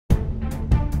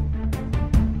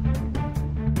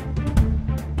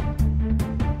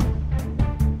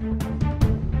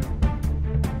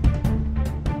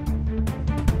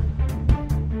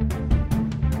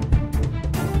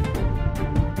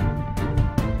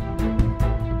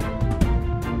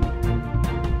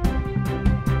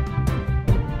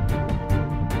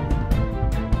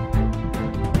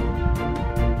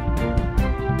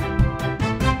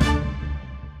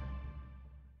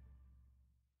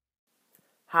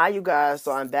Hi, you guys.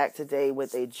 So I'm back today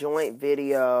with a joint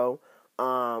video.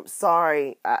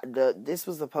 Sorry, this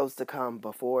was supposed to come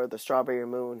before the strawberry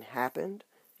moon happened.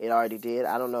 It already did.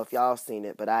 I don't know if y'all seen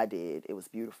it, but I did. It was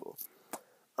beautiful.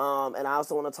 And I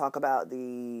also want to talk about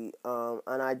the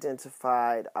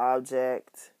unidentified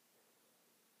object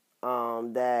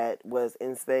that was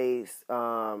in space.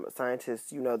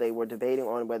 Scientists, they were debating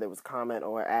on whether it was comet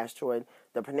or asteroid.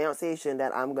 The pronunciation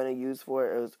that I'm going to use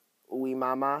for it is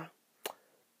Oumuamua.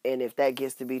 And if that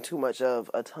gets to be too much of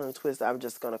a tongue twister, I'm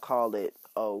just going to call it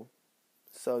O.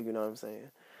 So, you know what I'm saying?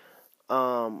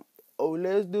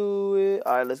 Let's do it.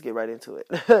 All right, let's get right into it.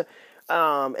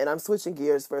 And I'm switching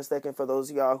gears for a second for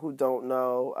those of y'all who don't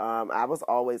know. I was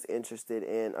always interested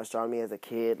in astronomy as a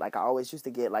kid. Like, I always used to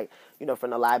get,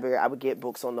 from the library, I would get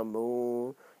books on the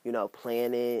moon,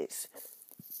 planets,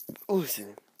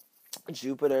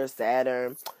 Jupiter,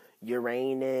 Saturn,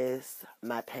 Uranus,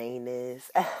 my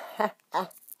penis.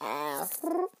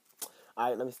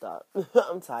 Alright, let me stop.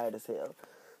 I'm tired as hell.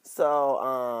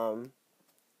 So,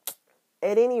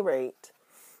 at any rate,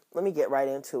 let me get right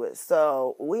into it.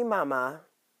 So, Oumuamua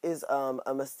is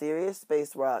a mysterious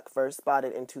space rock first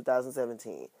spotted in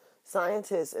 2017.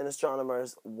 Scientists and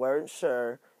astronomers weren't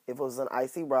sure if it was an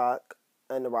icy rock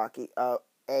and a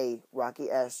rocky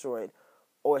asteroid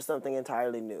or something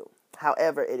entirely new.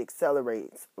 However, it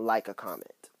accelerates like a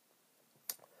comet.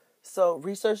 So,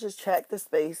 researchers tracked the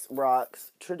space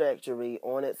rock's trajectory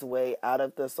on its way out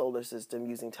of the solar system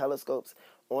using telescopes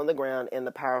on the ground and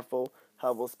the powerful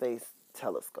Hubble Space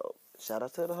Telescope. Shout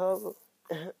out to the Hubble.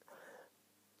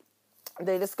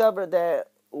 They discovered that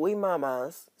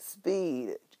Oumuamua's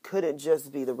speed couldn't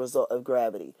just be the result of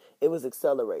gravity. It was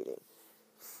accelerating.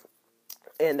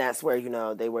 And that's where,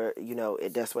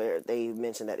 that's where they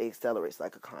mentioned that it accelerates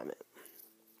like a comet.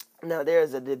 Now,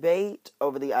 there's a debate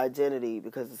over the identity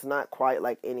because it's not quite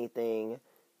like anything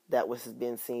that has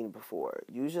been seen before.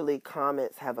 Usually,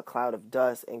 comets have a cloud of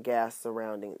dust and gas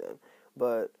surrounding them,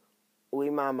 but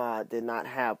Oumuamua did not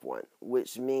have one,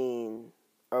 which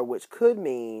could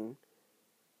mean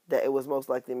that it was most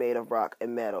likely made of rock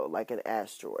and metal, like an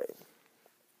asteroid.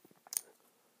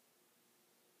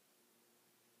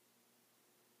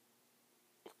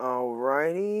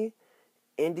 Alrighty.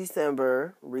 In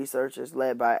December, researchers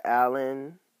led by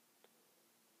Alan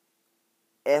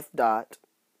F.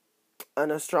 an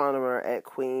astronomer at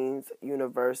Queen's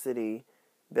University,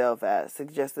 Belfast,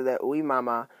 suggested that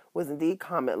Oumuamua was indeed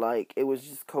comet-like. It was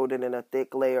just coated in a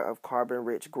thick layer of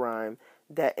carbon-rich grime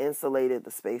that insulated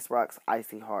the space rock's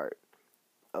icy heart.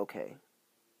 Okay,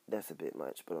 that's a bit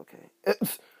much, but okay.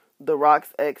 The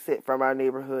rock's exit from our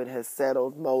neighborhood has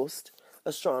settled most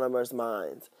astronomers'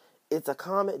 minds. It's a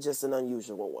comet, just an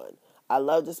unusual one. I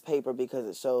love this paper because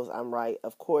it shows I'm right.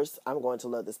 Of course, I'm going to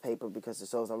love this paper because it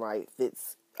shows I'm right.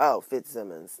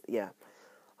 Fitzsimmons, yeah.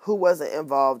 Who wasn't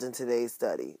involved in today's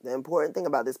study. The important thing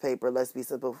about this paper, let's be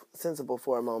sensible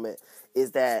for a moment,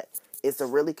 is that it's a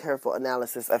really careful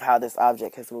analysis of how this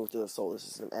object has moved through the solar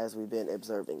system as we've been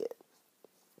observing it.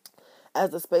 As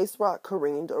the space rock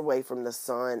careened away from the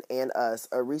sun and us,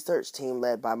 a research team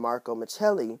led by Marco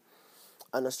Michelli,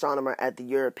 an astronomer at the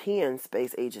European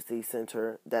Space Agency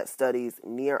Center that studies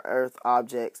near-Earth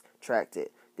objects, tracked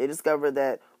it. They discovered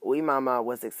that Oumuamua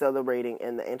was accelerating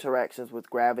and the interactions with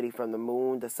gravity from the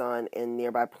moon, the sun, and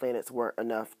nearby planets weren't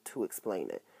enough to explain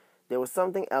it. There was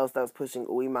something else that was pushing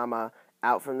Oumuamua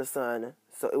out from the sun,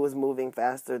 so it was moving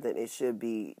faster than it should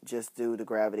be just due to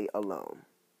gravity alone.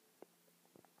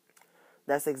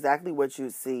 That's exactly what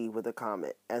you'd see with a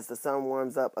comet. As the sun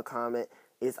warms up a comet,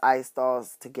 its ice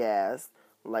thaws to gas,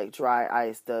 like dry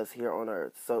ice does here on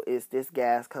Earth. So it's this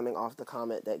gas coming off the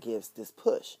comet that gives this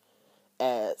push.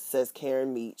 Says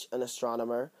Karen Meach, an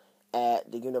astronomer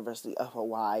at the University of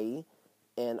Hawaii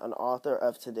and an author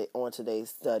of today's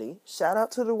study. Shout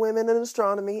out to the women in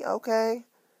astronomy, okay?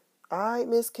 All right,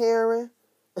 Miss Karen.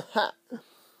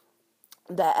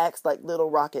 That acts like little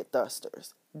rocket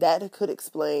thrusters. That could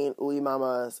explain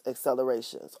Oumuamua's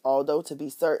accelerations, although to be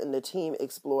certain the team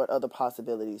explored other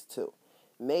possibilities too.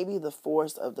 Maybe the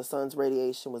force of the sun's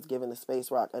radiation was giving the space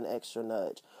rock an extra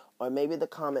nudge, or maybe the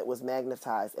comet was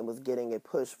magnetized and was getting a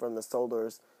push from the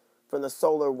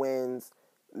solar wind's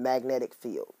magnetic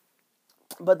field.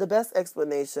 But the best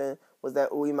explanation was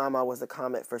that Oumuamua was a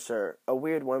comet for sure, a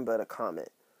weird one but a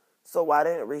comet. So why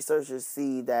didn't researchers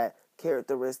see that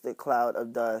characteristic cloud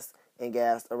of dust and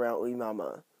gas around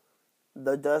Oumuamua?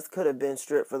 The dust could have been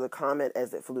stripped for the comet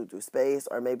as it flew through space,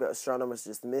 or maybe astronomers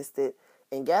just missed it.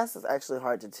 And gas is actually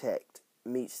hard to detect,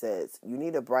 Meach says. You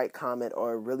need a bright comet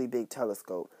or a really big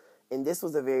telescope. And this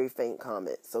was a very faint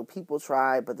comet. So people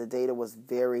tried, but the data was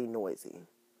very noisy.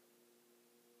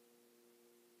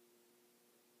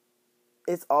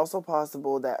 It's also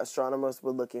possible that astronomers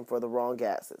were looking for the wrong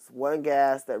gases. One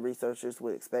gas that researchers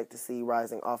would expect to see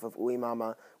rising off of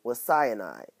Oumuamua was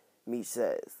cyanide, Meach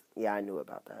says. Yeah, I knew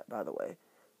about that, by the way.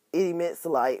 It emits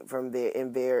light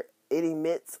it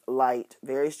emits light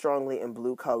very strongly in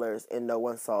blue colors, and no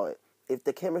one saw it. If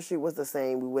the chemistry was the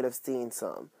same, we would have seen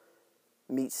some,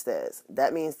 Meach says.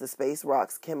 That means the space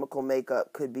rock's chemical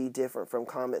makeup could be different from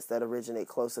comets that originate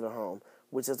closer to home,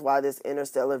 which is why this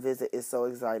interstellar visit is so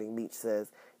exciting, Meach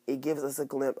says. It gives us a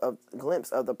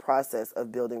glimpse of the process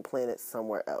of building planets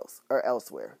somewhere else, or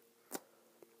elsewhere.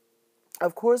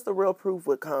 Of course, the real proof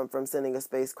would come from sending a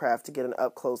spacecraft to get an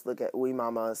up-close look at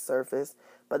Oumuamua's surface,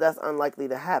 but that's unlikely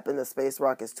to happen. The space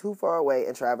rock is too far away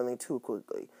and traveling too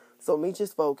quickly. So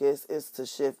Meech's focus is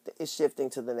shifting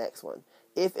to the next one.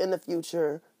 If in the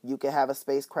future you could have a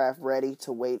spacecraft ready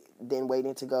to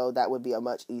waiting to go, that would be a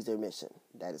much easier mission.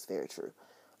 That is very true.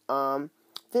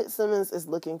 Fitzsimmons is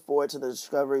looking forward to the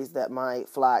discoveries that might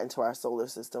fly into our solar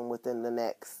system with the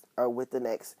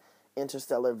next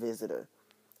interstellar visitor.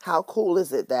 How cool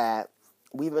is it that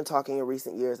we've been talking in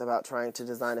recent years about trying to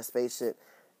design a spaceship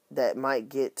that might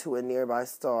get to a nearby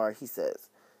star, he says.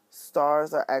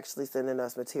 Stars are actually sending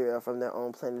us material from their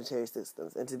own planetary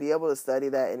systems, and to be able to study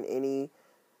that in any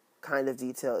kind of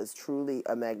detail is truly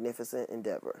a magnificent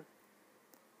endeavor.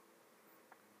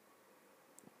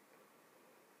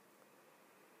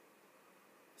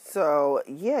 So,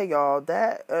 yeah, y'all,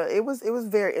 that it was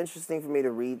very interesting for me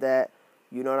to read that.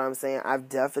 You know what I'm saying? I've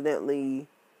definitely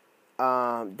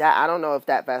that I don't know if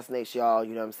that fascinates y'all,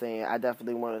 you know what I'm saying? I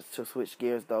definitely wanted to switch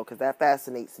gears though, because that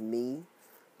fascinates me,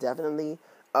 definitely.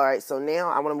 Alright, so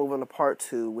now I want to move on to part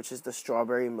 2, which is the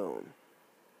strawberry moon.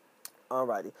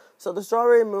 Alrighty, so the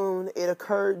strawberry moon, it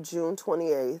occurred June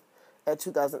 28th at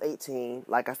 2018.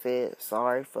 Like I said,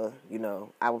 sorry for,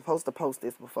 I was supposed to post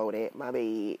this before that, my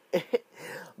bad.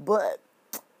 But,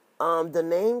 the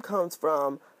name comes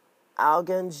from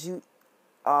Algangian.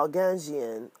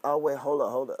 Oh, wait,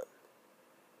 hold up.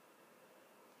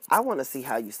 I want to see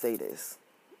how you say this.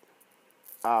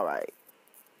 All right.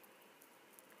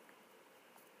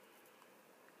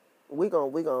 We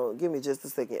gonna give me just a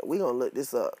second. We gonna look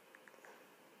this up.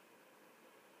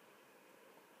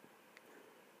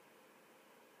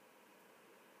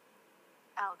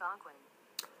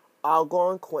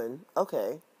 Algonquin,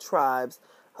 okay, tribes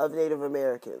of Native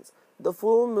Americans. The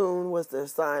full moon was their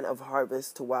sign of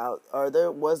harvest to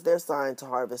was their sign to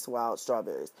harvest wild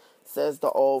strawberries, says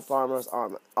the Old Farmer's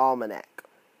Almanac.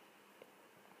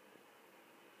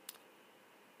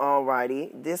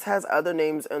 Alrighty, this has other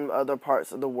names in other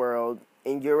parts of the world.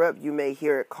 In Europe, you may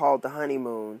hear it called the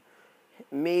honeymoon,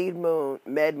 med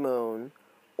moon,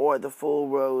 or the full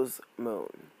rose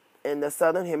moon. In the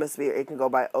southern hemisphere, it can go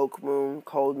by oak moon,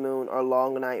 cold moon, or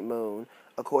long night moon,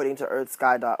 according to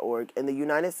earthsky.org. In the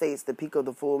United States, the peak of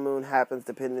the full moon happens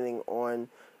depending,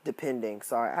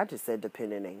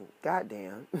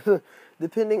 goddamn,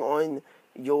 depending on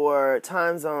your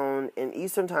time zone. In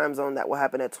Eastern time zone, that will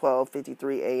happen at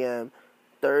 12:53 a.m.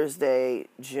 Thursday,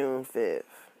 June 5th,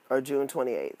 or June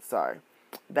 28th, sorry.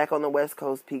 Back on the West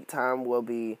Coast, peak time will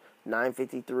be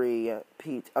 9:53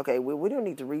 p. Okay, we don't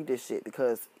need to read this shit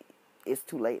because it's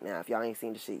too late now. If y'all ain't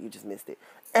seen the shit, you just missed it.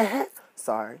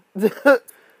 Sorry.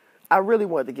 I really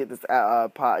wanted to get this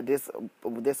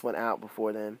one out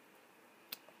before then.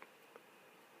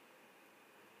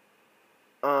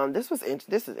 This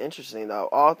is interesting though.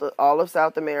 All of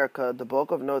South America, the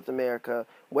bulk of North America,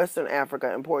 Western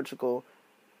Africa, and Portugal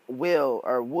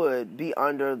would be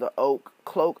under the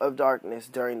cloak of darkness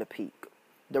during the peak.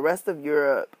 The rest of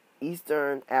Europe,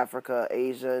 Eastern Africa,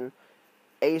 Asia,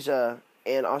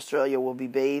 and Australia will be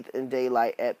bathed in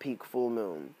daylight at peak full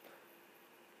moon.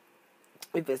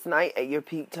 If it's night at your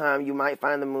peak time, you might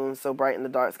find the moon so bright in the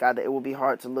dark sky that it will be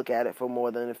hard to look at it for more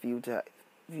than a few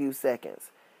seconds.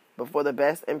 But for the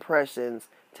best impressions,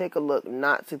 take a look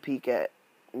not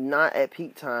at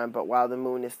peak time, but while the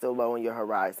moon is still low on your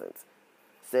horizons,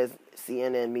 says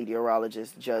CNN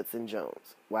meteorologist Judson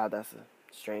Jones. Wow, that's a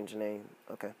strange name.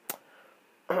 Okay.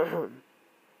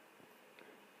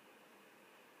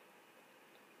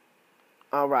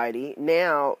 Alrighty,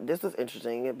 now, this is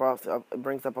interesting. It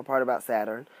brings up a part about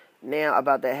Saturn. Now,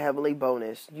 about that heavenly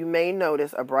bonus. You may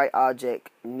notice a bright object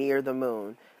near the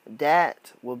moon.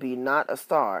 That will be not a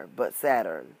star, but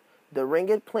Saturn. The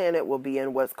ringed planet will be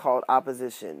in what's called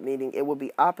opposition, meaning it will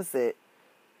be opposite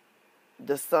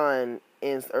the sun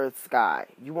in Earth's sky.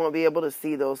 You won't be able to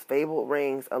see those fabled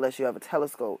rings unless you have a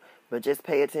telescope, but just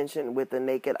pay attention with the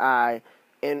naked eye.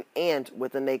 And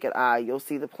with the naked eye, you'll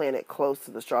see the planet close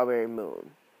to the strawberry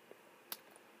moon.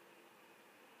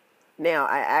 Now,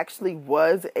 I actually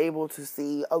was able to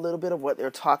see a little bit of what they're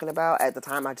talking about. At the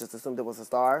time, I just assumed it was a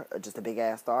star, just a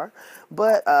big-ass star.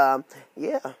 But,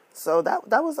 yeah, so that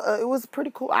was, it was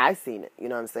pretty cool. I seen it, you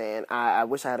know what I'm saying? I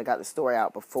wish I had got the story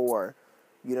out before,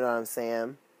 you know what I'm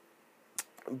saying?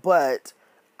 But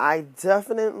I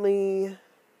definitely,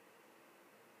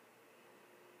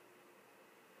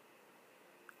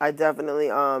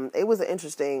 it was an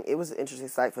interesting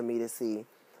sight for me to see.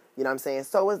 You know what I'm saying?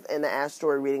 So was in the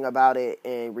asteroid, reading about it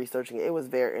and researching it. It was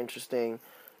very interesting.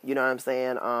 You know what I'm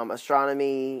saying?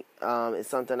 Astronomy is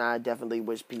something I definitely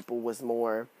wish people was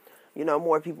more,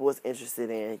 more people was interested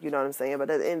in. You know what I'm saying? But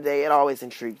at the end of the day, it always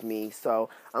intrigued me. So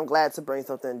I'm glad to bring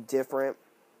something different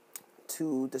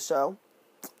to the show.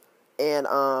 And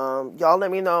y'all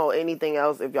let me know anything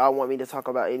else if y'all want me to talk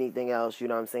about anything else, you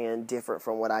know what I'm saying, different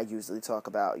from what I usually talk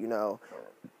about, Ooh,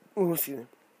 excuse me.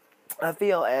 I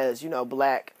feel as,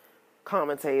 black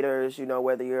commentators,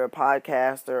 whether you're a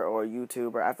podcaster or a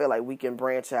YouTuber, I feel like we can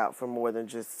branch out for more than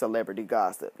just celebrity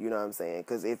gossip, you know what I'm saying?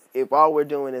 Because if all we're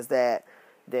doing is that,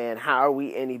 then how are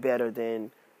we any better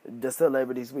than the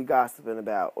celebrities we gossiping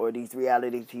about or these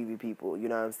reality TV people, you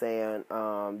know what I'm saying?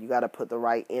 You got to put the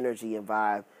right energy and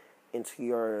vibe into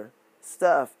your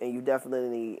stuff, and you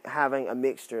definitely having a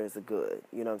mixture is a good,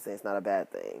 you know what I'm saying? It's not a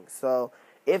bad thing. So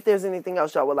if there's anything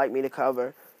else y'all would like me to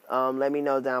cover, let me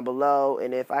know down below,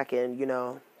 and if I can,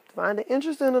 find it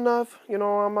interesting enough, I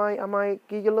might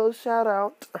give you a little shout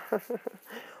out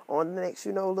on the next,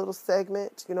 little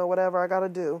segment, whatever I gotta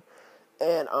do.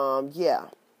 And yeah.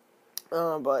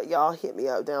 But y'all hit me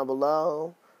up down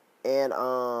below, and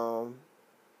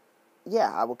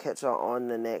yeah, I will catch y'all on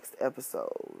the next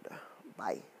episode.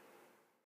 Bye.